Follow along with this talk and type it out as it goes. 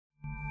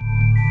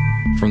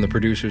From the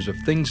producers of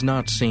Things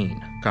Not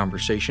Seen,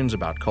 conversations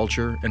about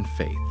culture and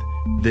faith,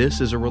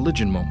 this is a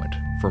religion moment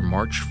for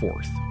March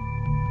 4th.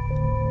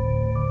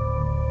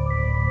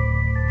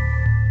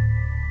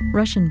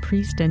 Russian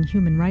priest and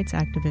human rights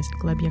activist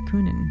Gleb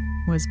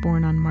Yakunin was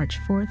born on March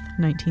 4th,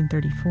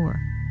 1934.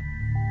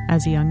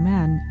 As a young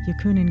man,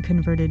 Yakunin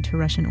converted to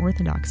Russian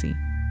Orthodoxy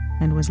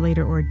and was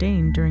later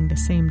ordained during the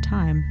same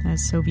time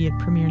as Soviet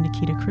Premier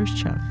Nikita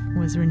Khrushchev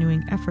was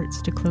renewing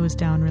efforts to close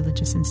down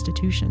religious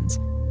institutions.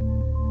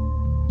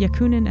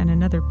 Yakunin and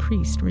another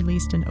priest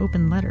released an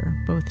open letter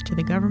both to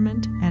the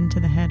government and to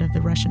the head of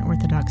the Russian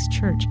Orthodox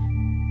Church,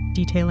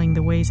 detailing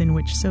the ways in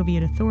which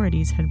Soviet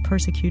authorities had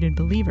persecuted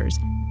believers,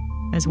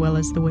 as well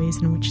as the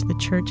ways in which the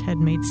Church had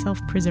made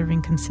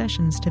self-preserving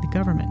concessions to the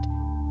government.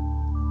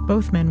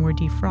 Both men were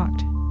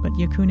defrocked, but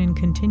Yakunin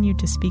continued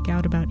to speak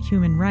out about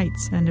human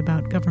rights and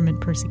about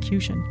government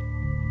persecution,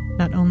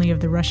 not only of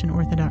the Russian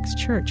Orthodox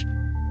Church,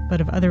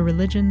 but of other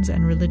religions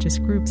and religious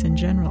groups in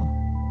general.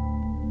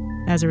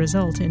 As a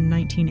result, in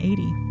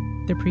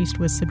 1980, the priest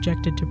was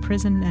subjected to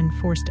prison and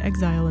forced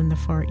exile in the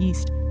Far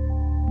East,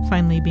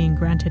 finally being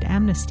granted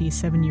amnesty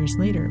 7 years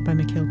later by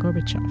Mikhail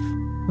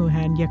Gorbachev, who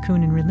had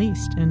Yakunin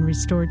released and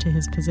restored to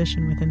his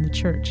position within the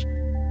Church.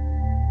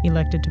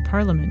 Elected to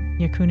parliament,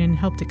 Yakunin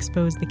helped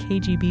expose the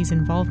KGB's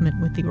involvement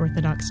with the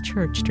Orthodox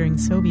Church during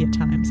Soviet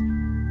times,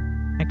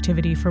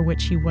 activity for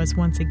which he was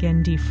once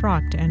again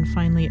defrocked and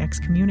finally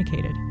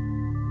excommunicated.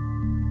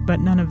 But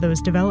none of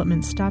those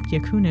developments stopped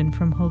Yakunin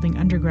from holding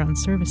underground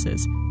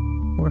services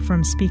or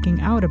from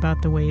speaking out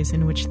about the ways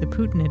in which the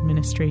Putin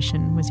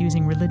administration was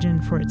using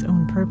religion for its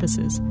own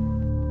purposes.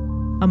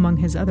 Among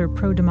his other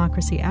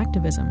pro-democracy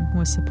activism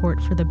was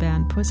support for the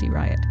band Pussy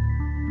Riot,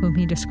 whom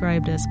he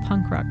described as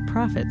punk rock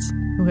prophets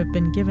who have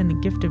been given the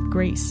gift of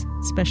grace,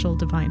 special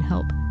divine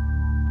help.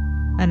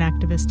 An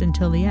activist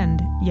until the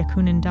end,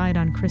 Yakunin died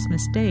on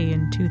Christmas Day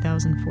in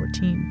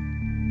 2014.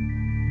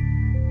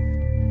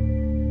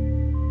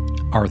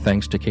 Our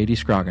thanks to Katie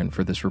Scroggin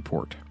for this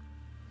report.